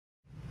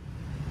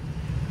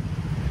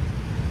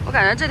我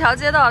感觉这条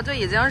街道就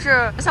已经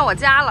是像我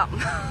家了。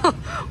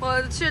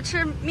我去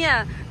吃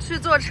面、去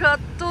坐车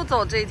都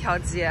走这一条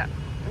街，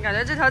感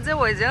觉这条街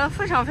我已经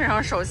非常非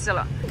常熟悉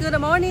了。Good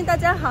morning， 大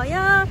家好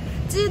呀！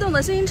激动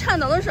的心，颤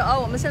抖的手，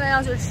我们现在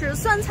要去吃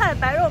酸菜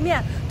白肉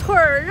面，腿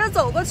儿着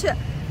走过去，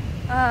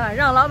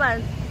让老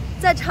板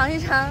再尝一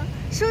尝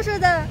叔叔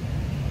的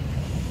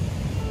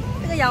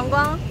这个阳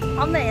光，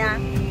好美呀！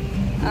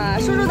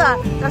叔叔的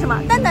叫什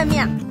么担担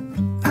面。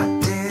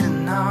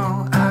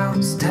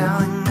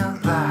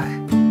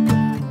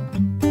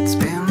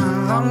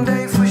Long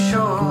day for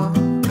sure.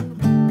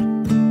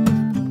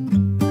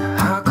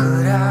 How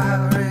could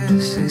I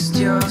resist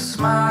your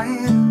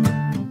smile?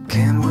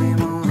 Can we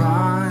move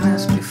on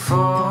as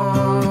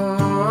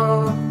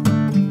before?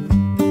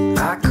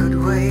 I could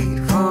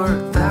wait for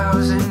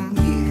 1,000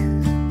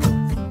 years,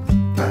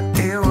 but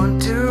it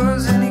won't do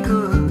us any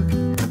good.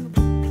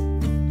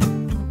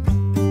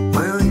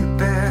 Will you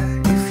bet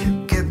if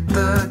you get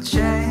the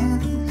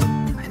chance?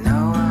 I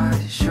know I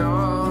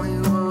surely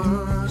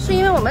would. 是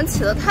因为我们起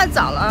得太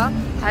早了。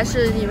还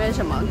是因为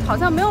什么？好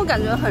像没有感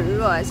觉很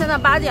热哎，现在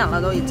8点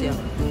了都已经，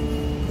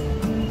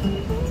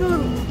就是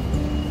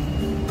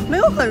没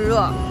有很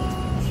热，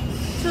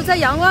就在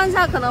阳光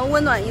下可能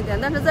温暖一点，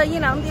但是在阴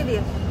凉地里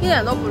一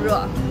点都不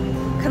热，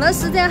可能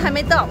时间还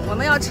没到，我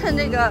们要趁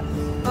这个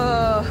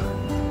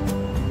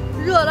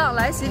热浪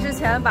来袭之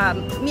前把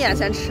面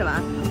先吃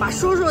完，把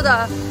叔叔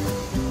的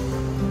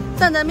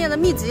担担面的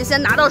秘籍先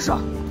拿到手。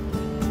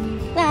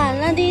蓝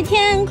蓝的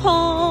天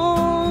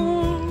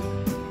空，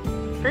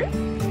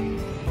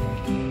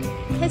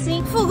开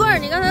心。富贵，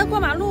你刚才过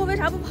马路为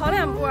啥不跑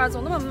2步啊？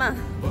走那么慢？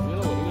我觉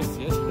得我这个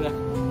鞋现在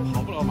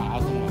跑不了马拉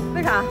松了。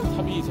为啥？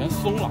它比以前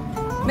松了。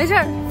没事，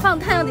放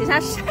太阳底下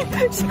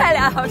晒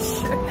2小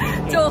时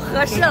就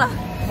合适了。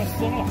它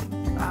松了。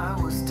I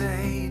will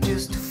stay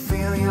just to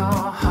feel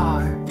your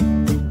heart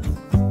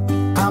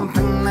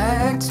pumping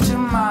next to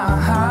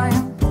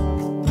mine.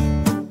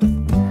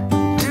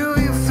 Do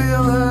you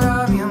feel that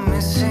I'm your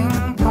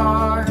missing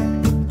part?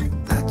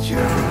 That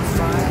you're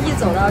fine. 一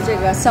走到这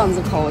个巷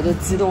子口我就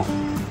激动。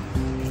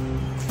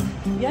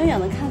远远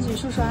的看去，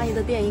叔叔阿姨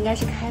的店应该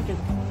是开着的。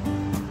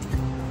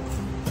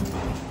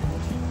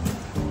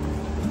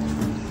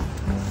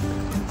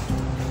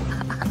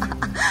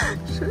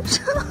叔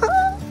叔，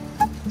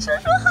叔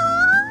叔好，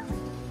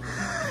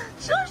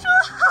叔叔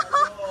好，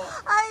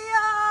哎呀，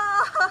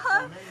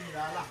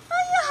哎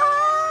呀，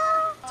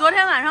昨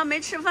天晚上没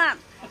吃饭，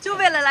就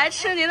为了来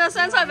吃您的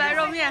酸菜白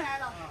肉面。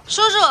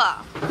叔叔，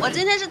我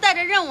今天是带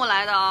着任务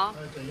来的哦。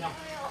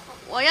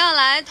我要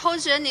来偷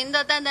学您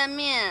的担担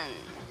面。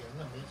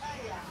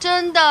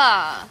真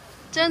的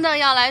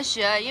要来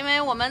学，因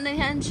为我们那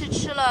天去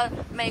吃了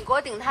美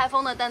国鼎泰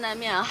丰的担担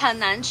面，很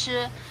难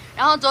吃。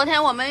然后昨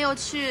天我们又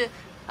去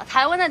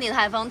台湾的鼎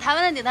泰丰，台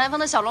湾的鼎泰丰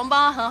的小笼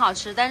包很好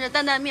吃，但是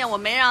担担面我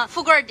没让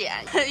富贵点，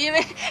因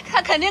为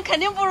它肯定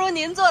不如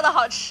您做的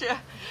好吃。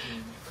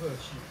客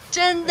气。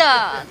真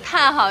的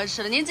太好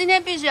吃了，您今天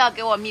必须要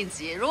给我秘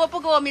籍，如果不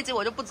给我秘籍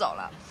我就不走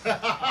了，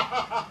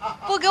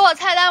不给我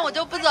菜单我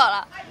就不走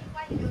了。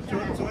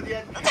昨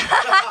天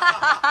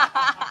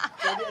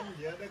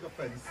你的那个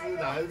粉丝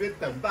来那边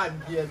等半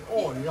天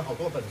哦，你有好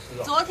多粉丝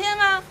哦。昨天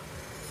吗？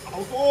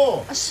好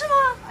多。是吗？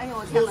哎呦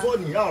我天哪！都说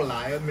你要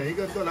来，每一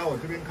个人都来我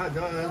这边看，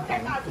让人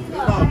堵得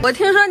到。我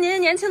听说您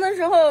年轻的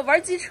时候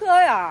玩机车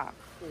呀，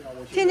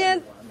天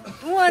天，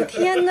我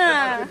天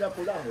哪！人家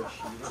不让我骑。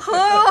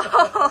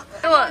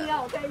我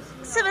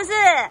是不是？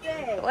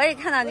对，我也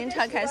看到您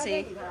超开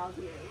心，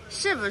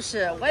是不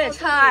是？我也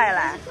超爱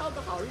来。挑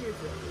个好日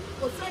子。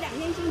我这2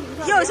天心情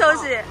特别好。又休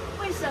息？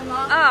为什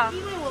么？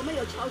因为我们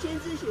有乔迁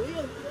之喜，又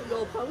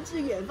有朋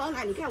自远方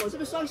来。你看我是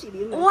不是双喜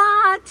临门？哇，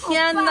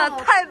天哪，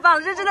太棒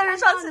了！这真的是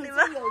双喜临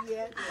门。有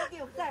缘，都给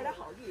我带来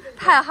好运。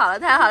太好了，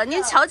太好了！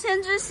您乔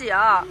迁之喜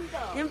啊！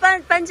您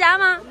搬家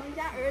吗？我们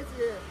家儿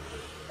子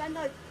搬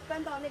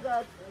到那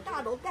个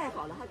大楼盖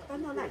好了，他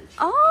搬到那里去。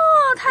哦，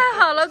太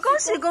好了，恭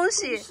喜恭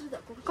喜！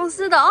公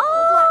司的哦，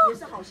也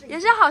是好事，也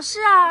是好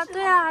事啊！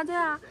对啊，对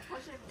啊！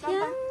天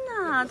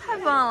哪，太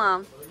棒了！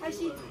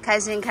开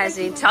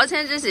心，乔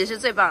迁之喜是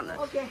最棒的。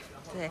OK，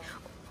 对，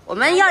我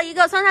们要一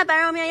个酸菜白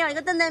肉面，要一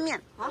个担担面。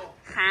好，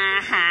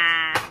哈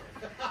哈。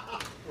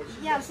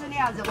一样是那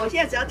样子。我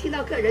现在只要听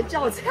到客人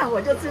叫菜，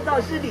我就知道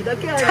是你的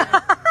客人。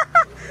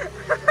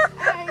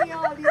哎呦，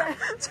你真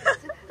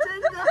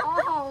的好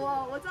好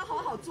哦，我真好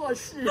好做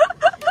事。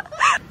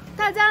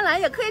大家来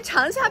也可以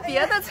尝一下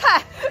别的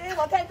菜。哎，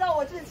我看到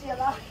我自己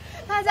了。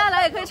大家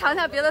来也可以尝一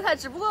下别的菜，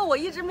只不过我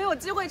一直没有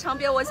机会尝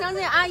别。我相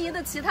信阿姨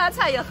的其他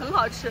菜也很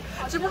好吃，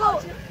只不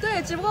过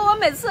我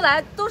每次来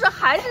都是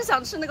还是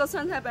想吃那个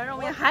酸菜白肉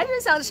面，还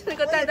是想吃那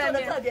个担担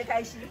面，特别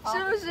开心，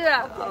是不是？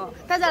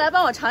大家来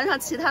帮我尝一尝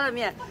其他的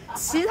面，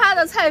其他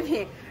的菜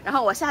品，然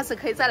后我下次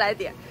可以再来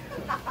点。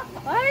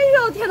哎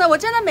呦天哪，我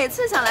真的每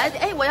次想来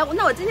点，哎，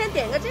那我今天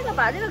点一个这个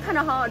吧，这个看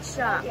着好好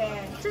吃啊。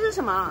这是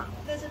什么？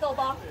这是豆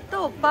包。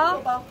豆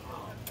包。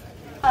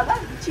好的，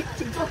请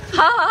坐。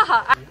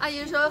好，阿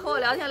姨说和我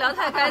聊天聊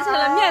太开心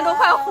了，面都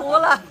快糊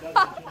了。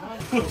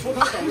我说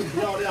她长得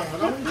漂亮啊，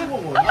他们就问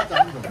我她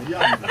长怎么样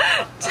的，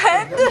真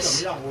的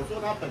是。我说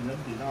她本人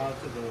比她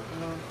这个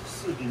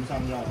视频上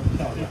要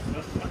漂亮，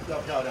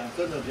漂亮，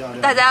真的漂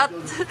亮。大家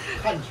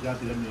看起来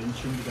比较年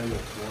轻，比较有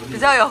活力，比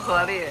较有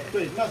活力。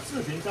对，那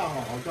视频上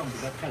好像比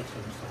较太成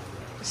熟了。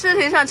视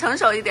频上成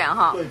熟一点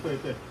哈。对，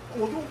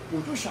我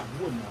就想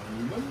问啊，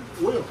你们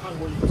我有看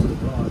过一次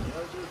啊，你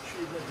要是去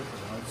那个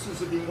什么四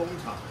四兵工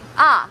厂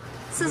啊，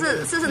四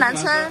四南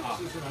村。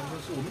四四南村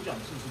是我们讲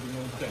四四兵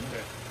工厂。对。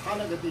他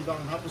那个地方，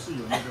他不是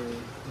有那个，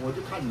我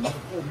就看你们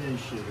后面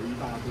写了一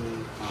大堆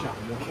想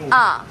的后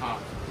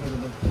那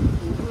个，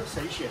你说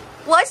谁写的？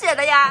我写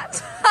的呀，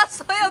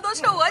所有都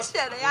是我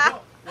写的呀。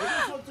我就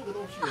说这个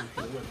东西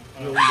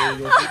有学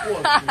问，有不过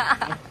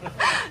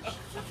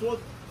是说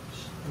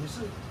你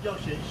是要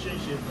先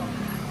写稿？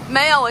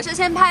没有，我是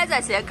先拍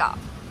再写稿。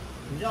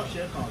你要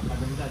写稿才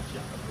能再讲。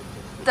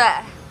对，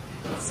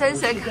先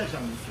写稿。我在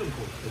想你顺口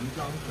成章。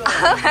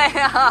没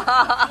有。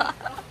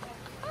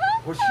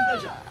我现在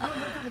想，因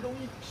为这个东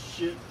西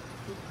写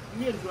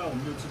念出来，我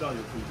们就知道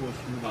有读过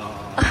书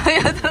嘛。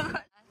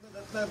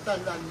那担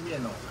担面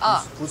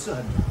哦，不是很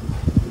难。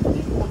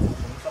你如果煮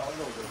红烧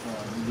肉的话，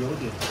你留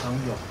点汤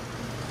就好。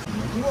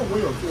因为我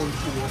有做一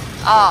次卤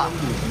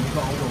红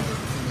烧肉的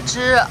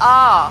汁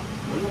哦，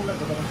我用那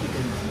个东西给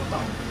你们拌，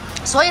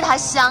所以它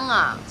香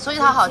啊，所以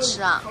它好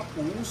吃啊。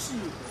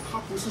它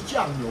不是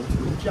酱油，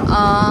纯酱油。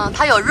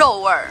它有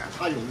肉味儿。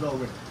它有肉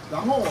味。然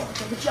后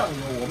这个酱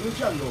油，我们的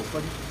酱油分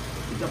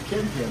比较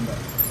偏甜的，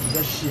比较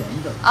咸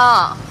的。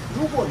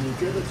如果你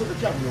觉得这个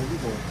酱油如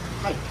果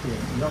太甜，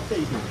你要备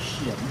一点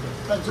咸的，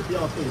但是不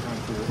要备太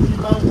多。一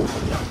般我们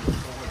酱油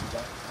都会比较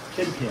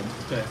偏甜。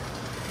对。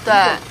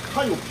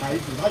它有牌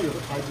子，它有的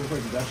牌子会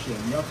比较咸，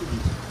你要自己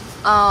尝。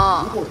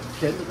如果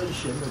甜的跟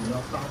咸的，你要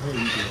搭配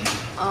一点点。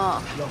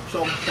要相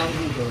互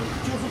的，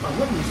就是反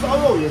正你烧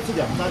肉也是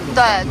2、3种。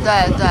对。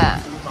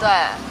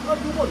那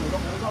如果你的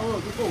红烧肉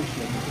就够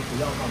咸，你就不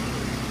要放盐。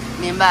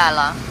明白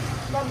了。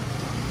那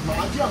麻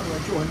酱呢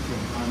就很简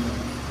单了。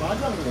麻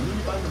酱我们一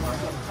般的麻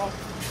酱，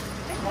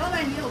老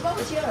板，你有帮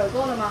我切耳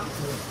朵了吗？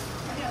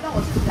没有，那我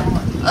自己来玩。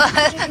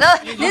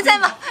您在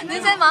忙。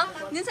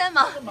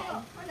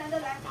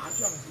麻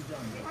酱是这样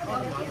的，它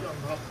的麻酱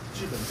它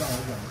基本上来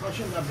讲，它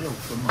现在没有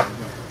纯麻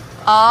酱。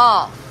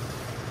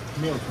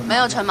没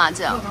有纯麻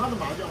酱。那它的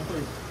麻酱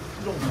会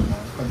用什么？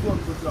很多人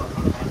不知道，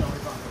它的麻酱会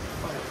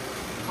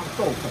放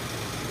豆粉。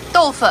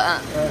豆粉。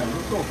用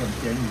豆粉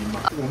便宜嘛。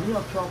我们要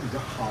挑比较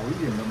好一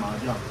点的麻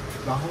酱，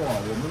然后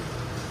我们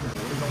会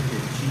用点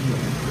鸡油。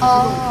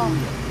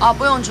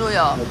不用猪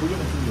油。我不用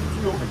猪油，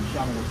猪油很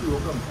香，我猪油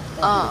更好，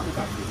但是我不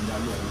敢给人家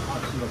用，我怕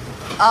吃了不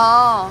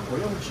好。我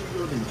用鸡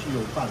油点鸡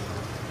油拌。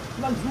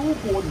那如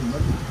果你们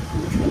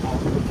不去熬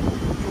这个猪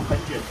油，就很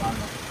简单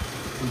了，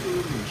你就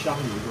用点香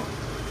油就好。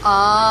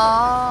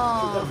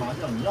就在麻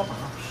酱，你要把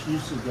它稀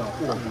释掉，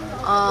和开。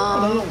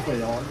不能用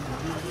水哦，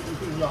你一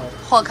定要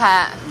和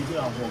开。一定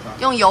要和开。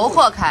用油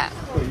和开。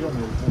对，用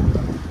油和开。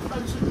但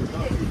是你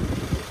要去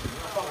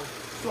放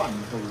蒜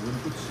头，有人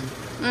不吃。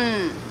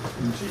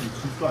你自己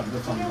吃蒜就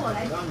放进去。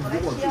那你如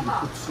果自己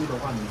不吃的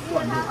话，你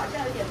蒜就你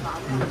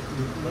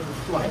那个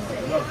蒜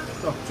要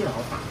最好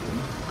打匀。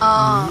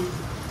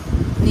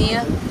泥。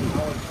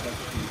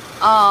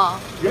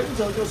原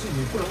则就是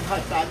你不能太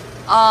干。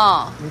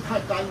你太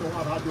干的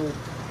话，它就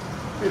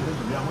变成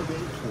怎么样？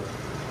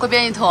会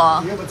变一坨。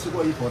你有没有吃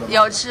过一坨的？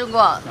有吃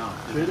过。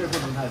绝对不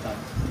能太干。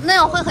那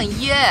样会很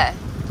噎。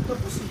这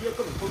不是噎，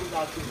根本吞不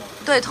下去嘛。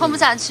对，吞不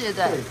下去。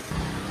对。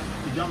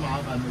比较麻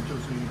烦的就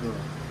是一个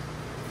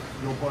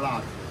油泼辣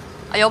子。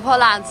油泼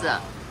辣子。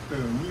对，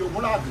你油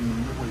泼辣子你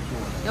们就会做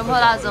了。油泼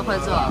辣子会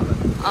做。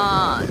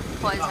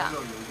泼一下。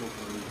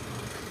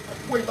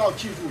味道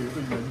记住有一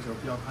个原则，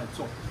不要太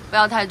重。不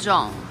要太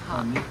重。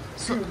好。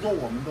譬如说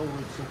我们都会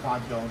吃花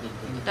椒，对不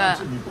对？但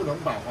是你不能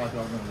把花椒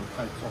弄得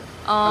太重。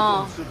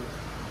吃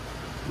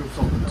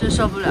就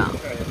受不了。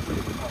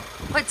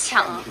会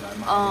抢。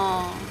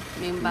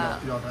明白了。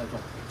不要太重，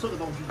这个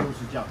东西就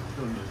是这样，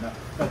就淋了，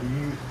再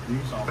淋一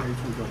勺黑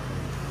醋就可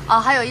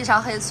以。还有1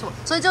勺黑醋，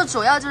所以就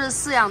主要就是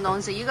4样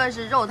东西，一个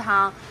是肉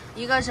汤，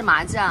一个是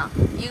麻酱，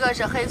一个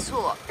是黑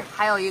醋，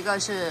还有一个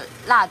是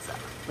辣子。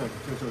对，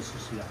就这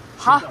4样。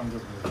好，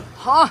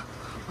好，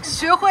我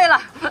学会了。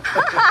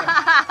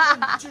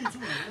记住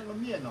你那个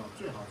面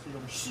最好是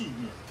用细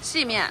面。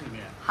细面。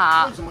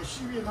好。为什么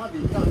细面它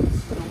淋上一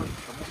次就会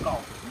全部告？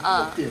如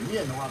果扁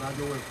面的话，它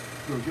就会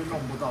有些弄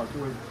不到，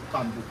就会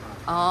拌不开。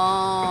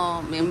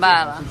明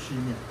白了。是细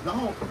面，然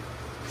后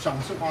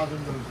想吃花生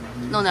就是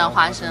弄点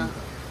花生，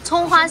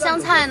葱花香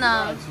菜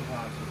呢？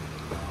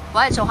不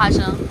爱吃花生。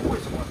为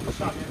什么？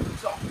夏天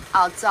燥。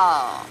燥。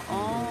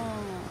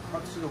他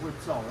吃的会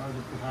燥，然后就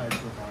不太爱吃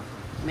花生。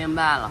明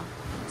白了。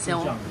行。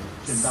这样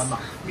简单吧？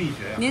秘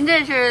诀。您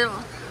这是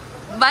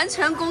完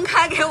全公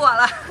开给我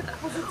了。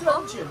不是这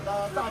样简单，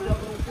大家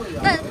都会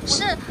啊。但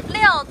是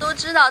料都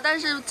知道，但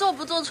是做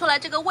不做出来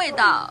这个味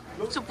道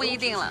就不一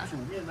定了。煮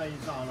面那一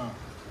刹那，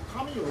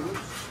他们有的。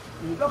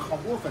你的好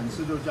多粉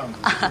丝就这样子，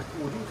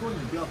我就说你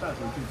不要带回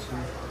去吃，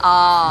你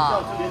到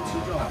这边吃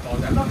就好。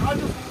那他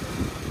就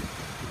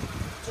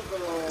这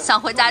个想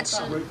回家吃。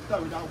带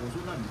回家，我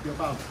说那你不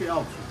要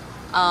煮，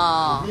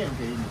哦，面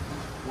给你，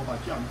我把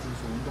酱汁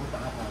什么都打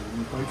好了，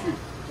你回去。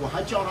我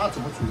还教他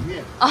怎么煮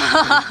面，破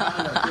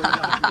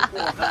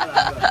开来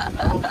了，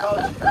然后高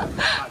级的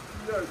把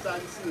1、2、3、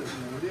4、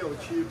5、6、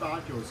7、8、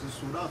9、10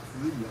数到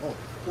10以后，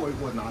和一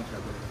和拿起来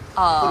就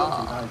不能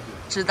煮太久。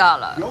知道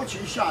了。尤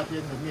其夏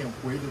天的面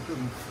回得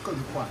更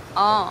快。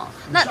哦，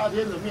那夏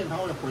天的面它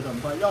会回得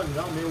很快，要你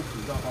让没有煮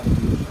到放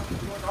冰箱，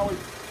因为它会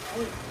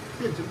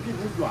变成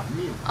软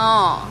面。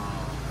哦。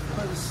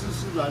它是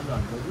湿软的。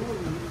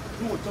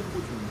如果真不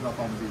煮，你就要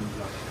放冰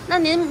箱。那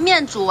您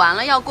面煮完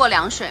了要过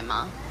凉水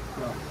吗？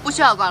不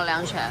需要过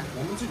凉水，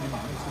我们自己马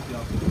上吃掉。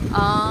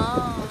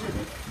哦。而且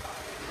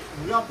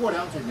你要过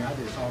凉水，你还得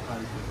烧开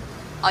水。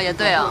哦，也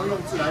对哦。不能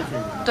用自来水。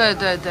对。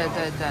对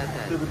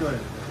不对？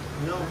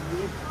你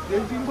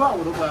连冰块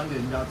我都不想给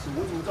人家吃，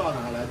我怎么知道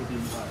哪来的冰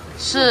块？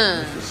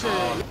是。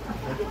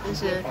这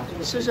是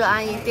叔叔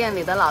阿姨店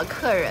里的老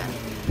客人。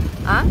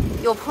啊，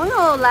有朋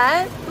友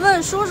来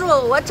问叔叔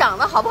我长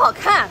得好不好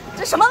看，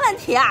这什么问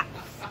题啊？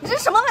你这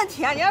什么问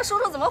题啊？你让叔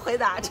叔怎么回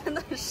答？真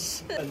的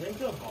是。本人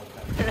更好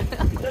看，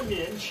比较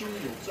年轻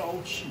有朝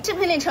气。视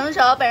频里成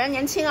熟，本人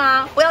年轻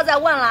啊！不要再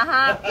问了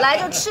哈，来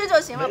就吃就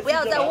行了，不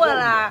要再问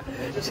了。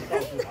真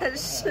的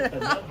是。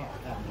很好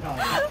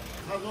看。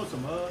他说什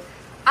么？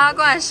阿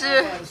冠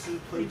师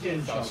推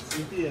荐小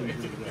吃店，对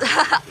不对？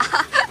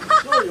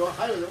所以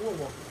还有人问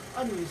我，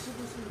啊，你是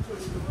不是做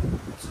什么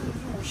植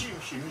入性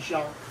行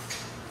销？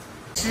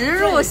植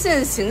入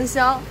性行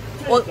销，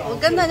我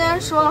跟大家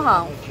说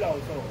哈，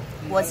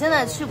我现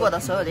在去过的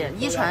所有店，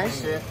一传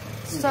十，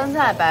酸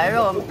菜白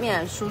肉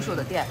面叔叔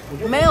的店，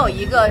没有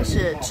一个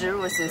是植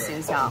入性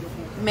行销，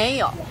没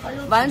有，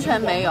完全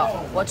没有。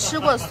我吃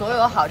过所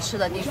有好吃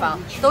的地方，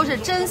都是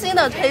真心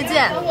的推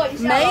荐，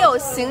没有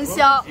行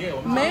销，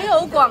没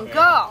有广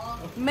告，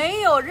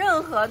没有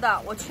任何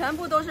的，我全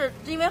部都是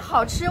因为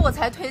好吃我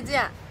才推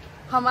荐，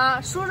好吗？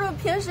叔叔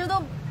平时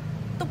都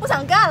不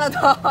想干了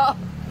都。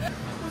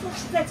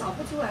实在找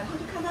不出来，他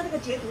就看他那个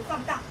截图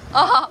放大。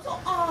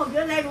哦，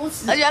原来如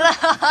此。原来，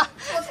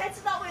我才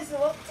知道为什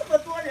么这么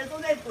多人都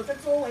在我的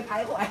周围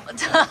徘徊。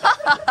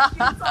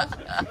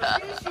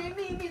寻寻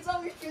觅觅，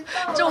终于寻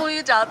到了。终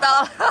于找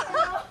到了。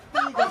第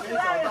一个没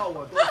找到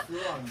我都失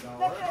望，你知道吗？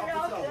他不知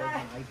道我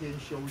哪一天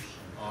休息。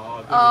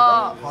哦。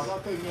跑到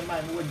对面卖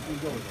问猪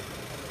肉的。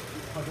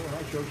他说我要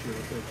休息了，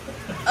对。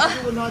就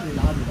问他你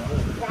哪里来？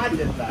我8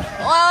点来。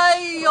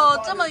哎呦，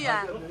这么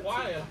远。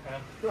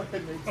对，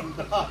没知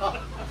道。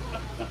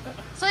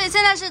所以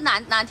现在是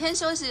哪天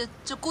休息？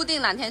就固定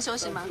哪天休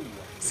息吗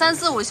？3、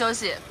4、5休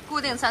息，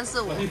固定3、4、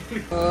5。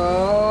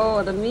哦，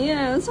我的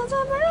面，酸菜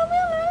白肉面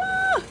来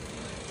了！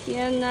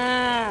天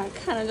哪，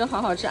看着就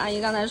好好吃。阿姨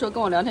刚才说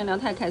跟我聊天聊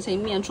太开心，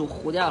面煮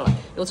糊掉了，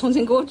又重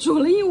新给我煮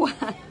了一碗。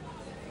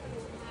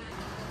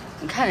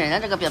你看人家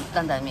这个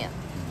担担面。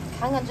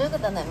看看这个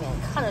担担面，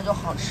看着就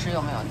好吃，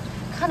有没有？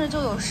看着就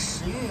有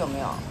食欲，有没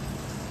有？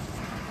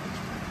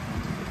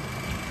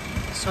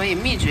所以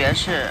秘诀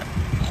是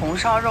红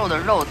烧肉的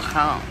肉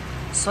汤，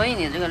所以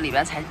你这个里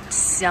边才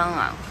香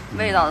啊，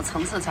味道的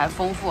层次才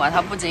丰富啊。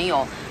它不仅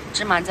有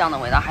芝麻酱的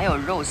味道，还有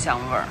肉香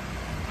味儿，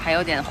还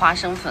有点花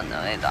生粉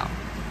的味道。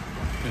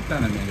对，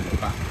担担面就得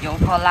辣，油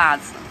泼辣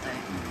子。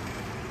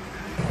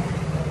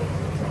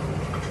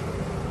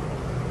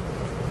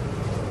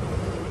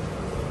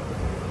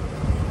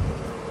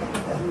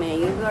每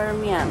一根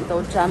面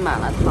都沾满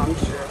了汤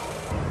汁。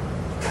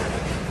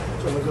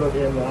这么热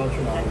天，我要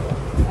去哪里？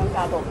刚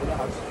炸豆腐也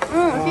好吃。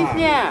谢谢。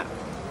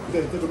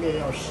对，这个面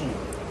要细。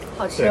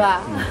好吃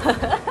吧？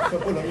这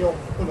不能用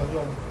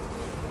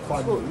宽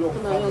的，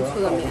不能用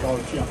粗的面。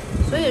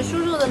所以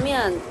叔叔的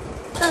面，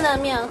担担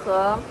面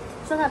和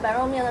酸菜白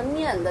肉面的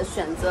面的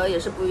选择也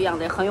是不一样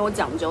的，也很有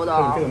讲究的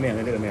哦。这个面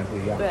跟这个面不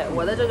一样。对，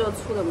我的这就是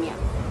粗的面。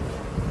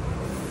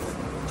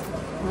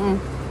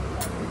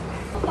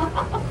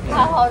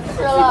太好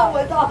吃了，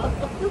闻到了，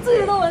自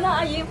己都闻到，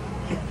阿姨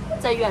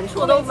在远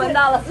处都闻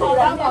到了，跑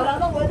堂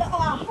都闻到，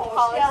哇，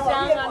好香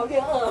啊！好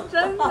饿，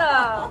真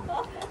的。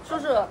叔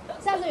叔，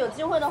下次有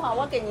机会的话，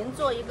我给您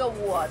做一个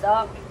我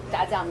的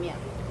炸酱面，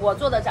我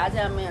做的炸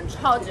酱面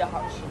超级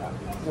好吃的。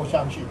我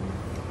相信。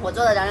我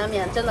做的炸酱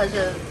面真的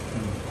是，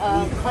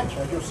你看起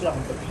来就像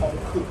一个饕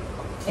客。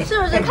是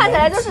不是看起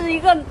来就是一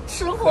个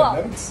吃货？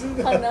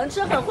很能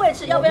吃，很会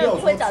吃，要不然不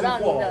会找到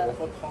您的。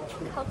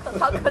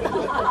饕客，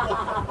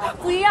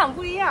不一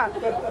样，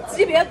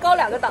级别高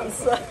2个档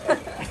次。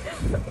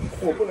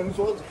我不能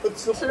说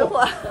吃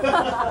货。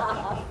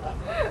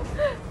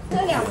这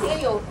2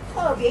天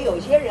特别有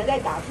些人在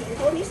打听，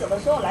说你什么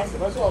时候来，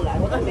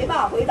我都没办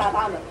法回答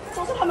他们，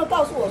都是他们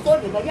告诉我说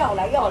你们要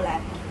来。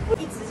我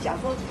一直想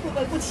说会不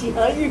会不期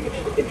而遇，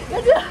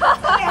但是这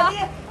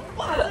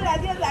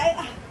2天来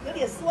啊。有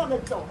点失望的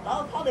走，然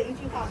后抛了一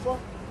句话说：“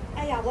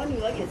哎呀，我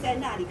女儿也在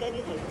那里，跟你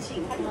很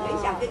近，她就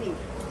很想跟你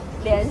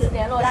联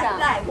络上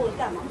赖或者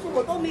干嘛。”说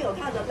我都没有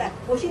她的赖，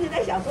我现在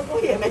在想说我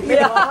也没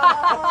有。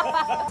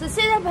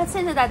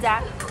谢谢大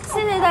家，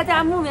谢谢大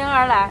家慕名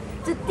而来，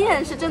这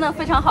店是真的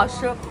非常好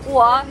吃。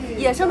我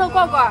野生的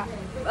罐罐，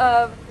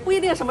不一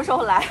定什么时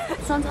候来。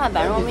酸菜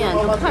白肉面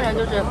就看着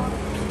就是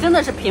真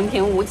的是平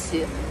平无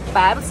奇，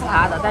白不呲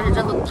啦的，但是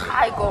真的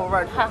太够味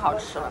儿，太好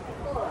吃了。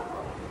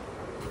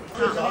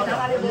最少要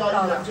2分到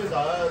1人，最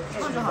少要确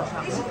实好吃。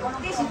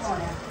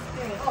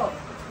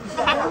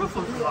这还不是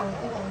腐竹，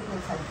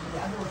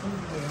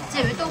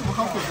介于豆腐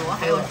和腐竹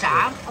还有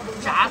炸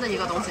的一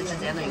个东西之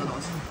间的一个东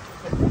西。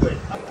对。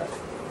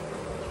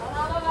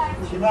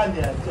提慢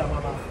点，这样妈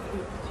妈。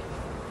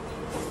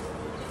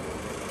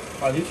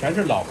啊，你全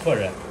是老客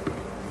人。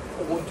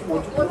我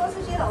都是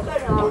些老客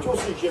人啊。我就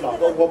是一些老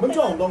客人，我们这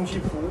种东西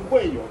不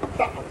会有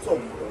大众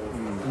的。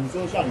你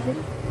说像你们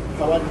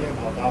台湾也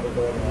跑差不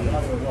多的，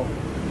那种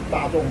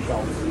大众小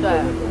吃，对，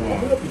我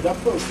们的比较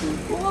特殊。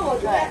不过我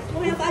突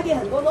然发现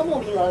很多都慕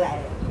名而来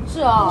了。是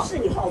啊，不是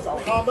你号召。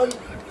他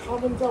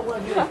们在外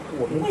面，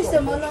我们为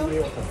什么呢？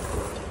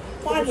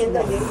花莲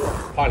的也有，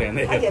花莲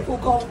那个，他也扑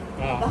空，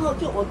然后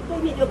我对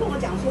面就跟我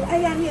讲说，哎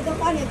呀，你有个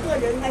花莲客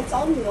人来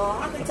找你哦，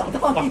他可以找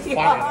到你。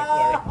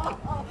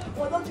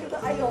我都觉得，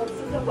哎呦，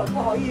真的很不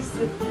好意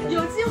思。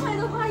有机会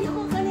的话，以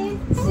后和您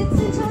骑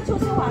机车出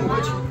去玩啊。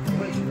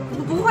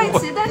不会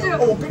骑，但是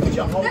我跟你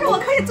讲哦，但是我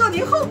可以坐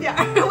您后边，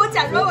我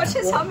假装我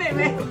是小妹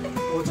妹。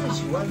我最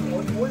喜欢，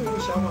我有一个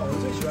想法，我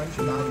最喜欢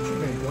去哪里？去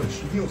美国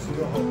骑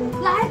66号公路。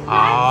来，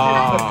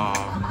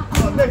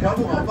那条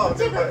路好棒，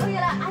这个可以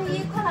了，阿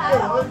姨快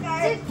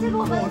来，这个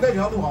我们那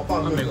条路好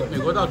棒。美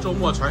国到周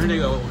末全是那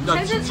个我们叫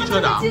机车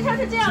党，机车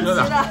是这样骑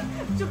的，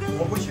就跟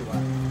我不喜欢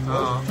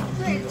啊，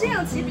对，这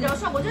样骑比较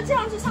帅，我觉得这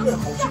样就像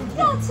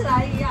跳起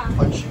来一样，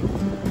很辛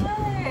苦。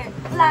对，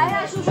来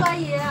呀，叔叔阿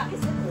姨，一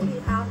直鼓励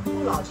他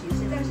不老骑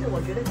士，但是我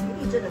觉得体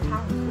力真的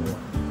差很多。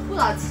不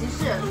老骑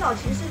士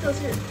就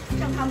是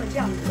像他们这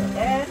样子的，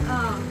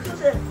就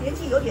是年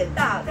纪有点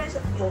大，但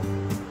是就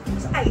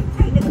是爱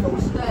那个东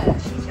西，对，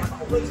想好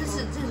威风，这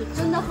是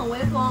真的很威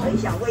风，很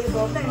想威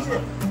风，但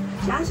是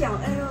想想，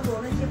哎呀，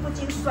我那些不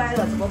经摔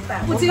了怎么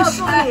办？不经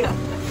摔，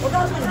我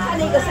告诉你，看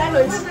那个3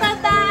轮车，拜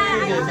拜，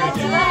再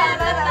见，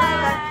拜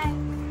拜。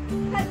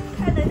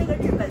看的那个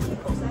日本进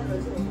口3轮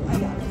车，我说，哎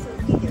呀，那车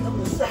一点都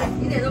不帅，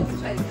一点都不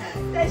帅，你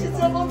看。但是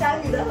遮风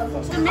挡雨的很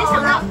不错。没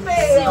想到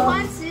喜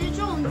欢骑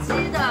重机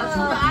的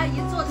叔叔阿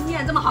姨做的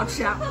面这么好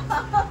吃，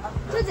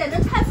这简直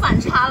太反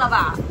差了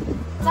吧！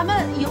咱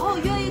们以后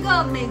约一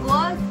个美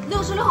国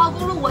66号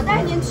公路，我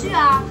带您去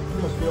啊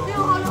！6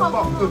号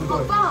公路好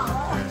棒，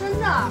真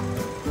的！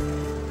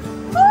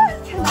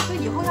天哪，这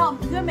以后要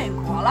约美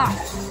国了。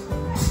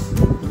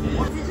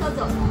我机车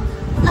走了。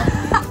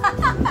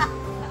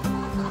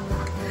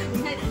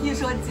你看，一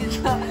说机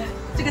车，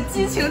这个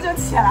激情就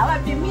起来了，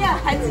比面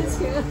还激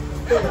情。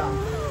对啊，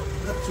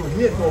那煮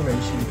面多没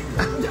兴趣，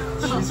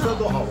骑车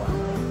多好玩，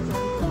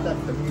但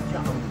等于这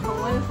样。好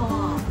威风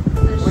啊，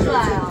很帅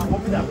啊！我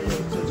们2个有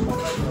一次从那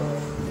个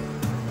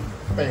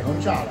北横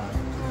下来，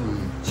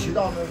骑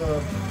到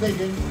那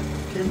天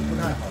天不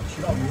太好，骑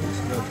到云林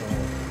池的时候，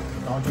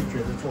然后就觉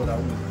得坐在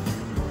雾里。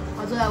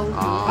坐在雾里，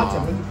它整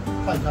个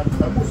看山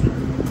全部是云。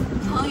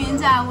腾云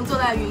驾雾，坐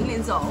在云里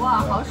走，哇，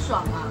好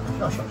爽啊！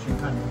要小心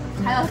看路，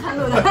还要看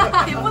路的，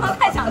也不能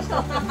太享受。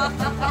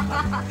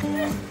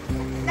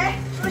来，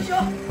说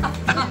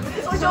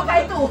修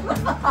开度。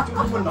就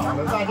这么老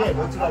了，大家也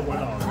都知道我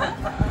老了。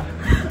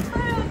哎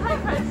呀，太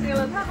开心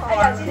了，太好了！哎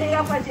呀，今天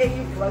要换件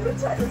衣服了，就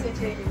穿着这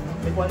件衣服。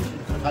没关系，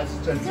这才是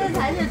真正。这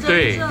才是真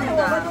正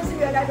的。我们都是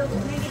原来都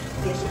那天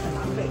也是很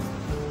狼狈，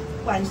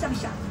晚上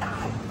下大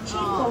雨，倾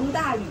盆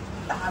大雨，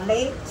打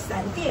雷，闪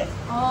电。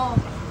哦。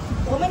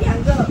我们2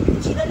个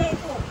骑的那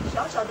部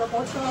小小的摩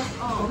托车，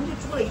我们就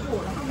租了一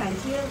部，然后满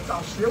街找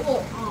食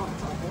物，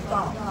找不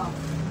到。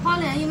花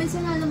莲因为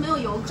现在都没有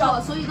游客，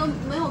所以都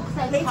没有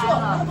再开了。没错，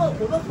然后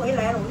我们回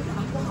来了，我就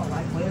想不好玩，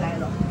回来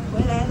了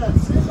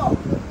之后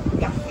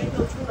，2天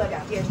就出了2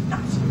件大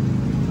事，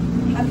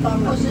坍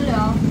方了。土石流，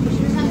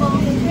山崩。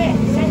对，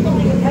山崩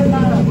那个坍方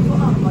了。我说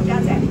好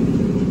加载，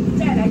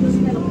再来就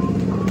是那种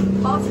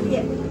包子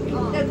店，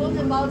那公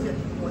正包子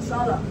我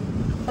烧了，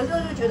我就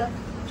觉得。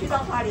去到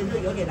花莲就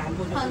有点难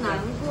过，很难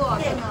过。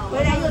对，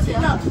回来又听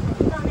到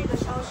那个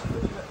消息，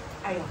就觉得，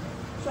哎呦，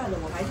算了，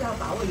我还是要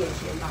把握眼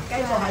前吧，该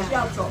走还是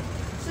要走。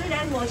虽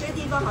然某些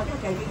地方好像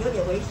感觉有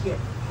点危险，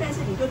但是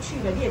你就去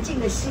了，你也尽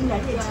了心了，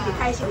你也自己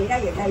开心，人家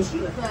也开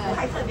心了。对，我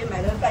还特别买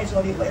了伴手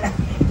礼回来。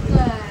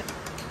对，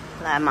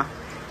来嘛，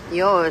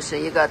又是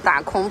一个大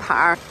空盘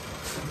儿。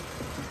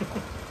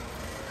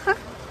哼，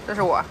这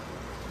是我。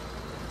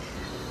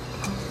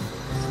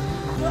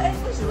说，哎，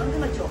为什么这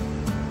么久？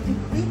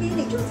明明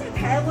你就在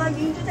台湾，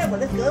明明就在我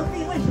的隔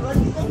壁，为什么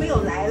你都没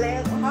有来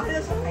嘞？我好像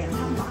就说，哎呀，他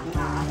忙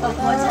啊。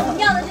我这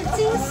要的是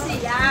惊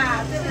喜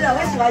呀，对不对？我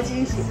喜欢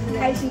惊喜，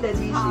开心的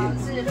惊喜。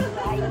是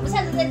阿姨，我们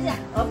下次再见。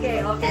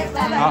OK，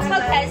拜拜，超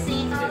开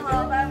心。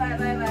好，拜拜，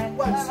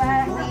万事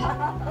如意，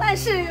万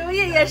事如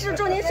意，也是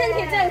祝您身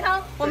体健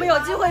康。我们有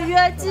机会约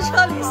机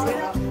车旅行，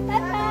拜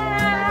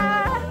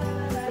拜。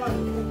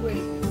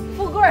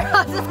富贵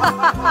啊！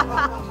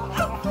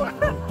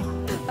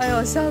哎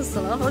呦，笑死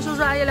了！和叔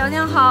叔阿姨聊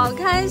天好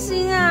开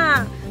心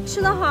啊，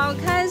吃的好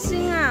开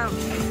心啊！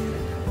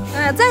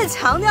哎呀，再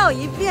强调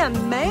一遍，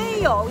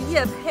没有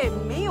业配，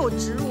没有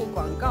植入，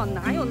广告，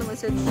哪有那么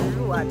些植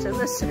入啊？真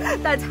的是，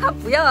大家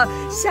不要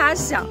瞎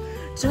想，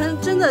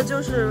真的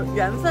就是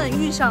缘分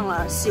遇上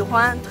了，喜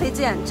欢推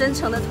荐，真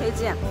诚的推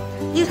荐。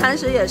一传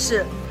十也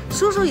是，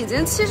叔叔已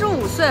经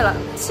75岁了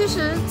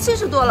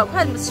，70多了，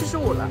快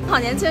75了，好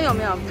年轻有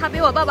没有？他比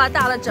我爸爸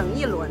大了整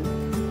1轮。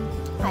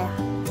哎呀，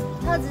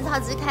超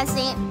级开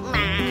心。